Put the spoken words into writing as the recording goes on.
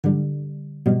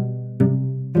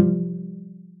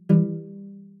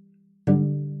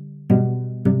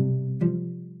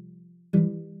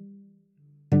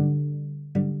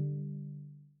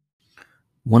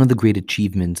One of the great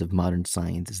achievements of modern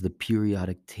science is the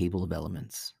periodic table of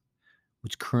elements,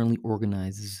 which currently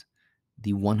organizes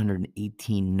the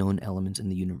 118 known elements in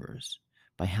the universe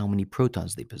by how many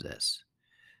protons they possess.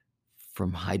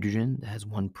 From hydrogen, that has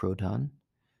one proton,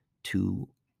 to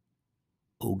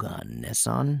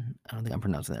oganesson, I don't think I'm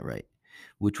pronouncing that right,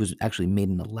 which was actually made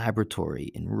in a laboratory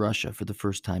in Russia for the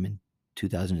first time in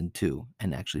 2002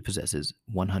 and actually possesses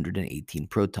 118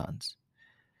 protons.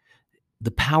 The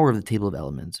power of the table of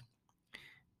elements,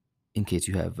 in case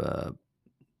you have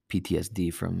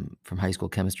PTSD from high school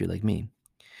chemistry like me,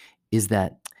 is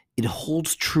that it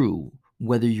holds true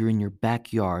whether you're in your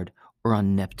backyard or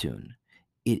on Neptune.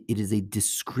 It is a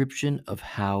description of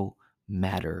how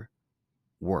matter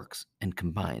works and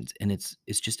combines, and it's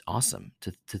just awesome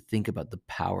to think about the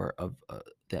power of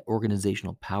that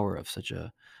organizational power of such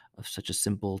a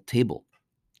simple table.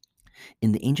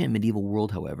 In the ancient medieval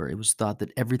world, however, it was thought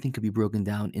that everything could be broken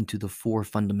down into the four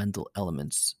fundamental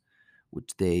elements,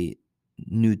 which they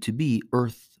knew to be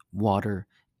earth, water,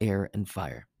 air, and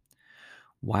fire.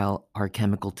 While our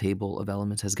chemical table of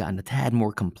elements has gotten a tad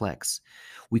more complex,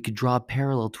 we could draw a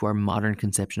parallel to our modern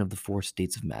conception of the four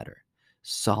states of matter: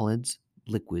 solids,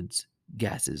 liquids,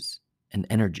 gases, and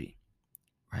energy,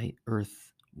 right?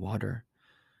 Earth, water,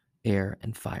 air,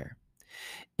 and fire.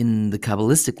 In the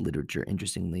Kabbalistic literature,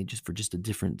 interestingly, just a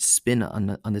different spin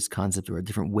on this concept, or a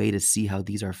different way to see how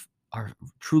these are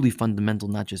truly fundamental,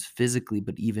 not just physically,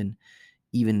 but even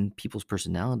people's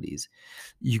personalities.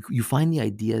 You find the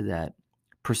idea that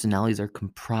personalities are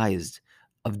comprised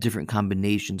of different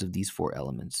combinations of these four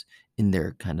elements in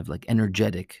their kind of like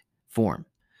energetic form.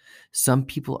 Some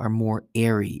people are more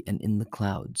airy and in the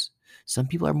clouds. Some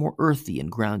people are more earthy and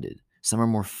grounded. Some are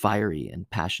more fiery and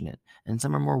passionate, and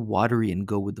some are more watery and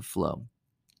go with the flow.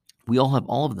 We all have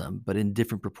all of them, but in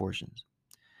different proportions.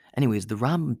 Anyways, the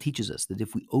Rambam teaches us that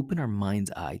if we open our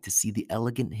mind's eye to see the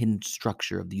elegant hidden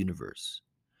structure of the universe,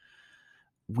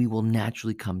 we will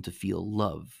naturally come to feel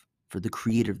love for the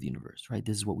creator of the universe, right?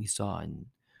 This is what we saw in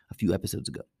a few episodes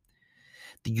ago.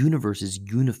 The universe is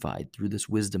unified through this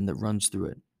wisdom that runs through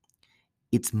it.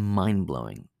 It's mind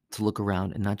blowing to look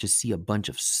around and not just see a bunch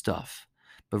of stuff,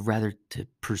 but rather to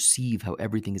perceive how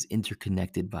everything is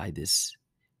interconnected by this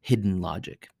hidden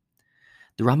logic.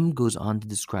 The Rambam goes on to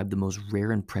describe the most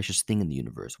rare and precious thing in the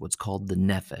universe, what's called the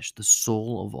nefesh, the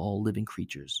soul of all living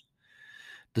creatures.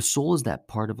 The soul is that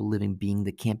part of a living being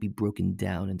that can't be broken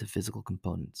down into physical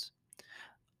components.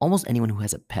 Almost anyone who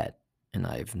has a pet, and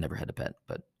I've never had a pet,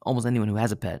 but almost anyone who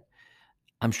has a pet,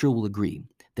 I'm sure will agree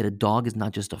that a dog is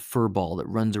not just a fur ball that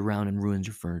runs around and ruins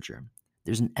your furniture.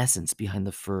 There's an essence behind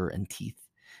the fur and teeth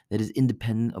that is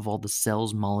independent of all the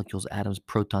cells, molecules, atoms,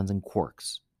 protons, and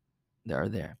quarks that are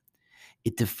there.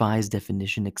 It defies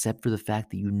definition except for the fact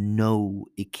that you know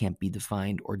it can't be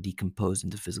defined or decomposed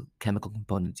into physical chemical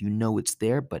components. You know it's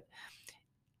there, but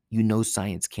you know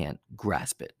science can't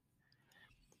grasp it.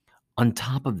 On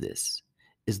top of this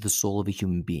is the soul of a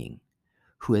human being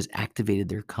who has activated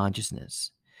their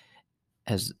consciousness,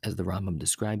 as the Rambam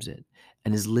describes it,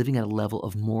 and is living at a level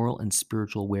of moral and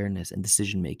spiritual awareness and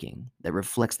decision making that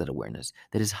reflects that awareness,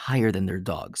 that is higher than their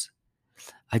dogs.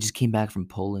 I just came back from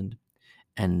Poland,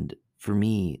 and for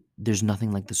me, there's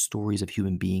nothing like the stories of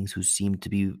human beings who seem to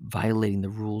be violating the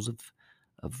rules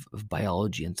of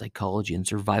biology and psychology and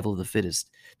survival of the fittest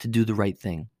to do the right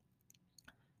thing.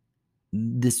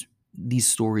 These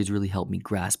stories really helped me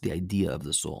grasp the idea of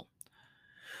the soul.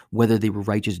 Whether they were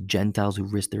righteous Gentiles who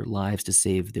risked their lives to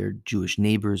save their Jewish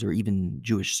neighbors or even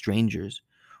Jewish strangers,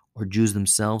 or Jews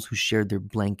themselves who shared their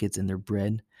blankets and their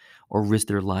bread, or risked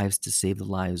their lives to save the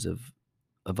lives of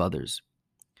others.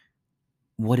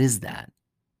 What is that?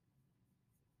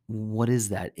 What is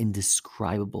that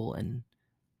indescribable and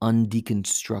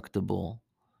undeconstructible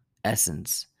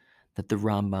essence that the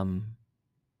Rambam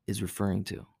is referring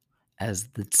to as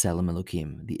the Tselem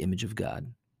Elohim, the image of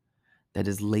God, that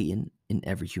is latent in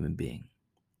every human being?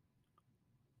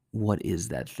 What is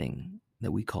that thing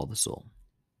that we call the soul?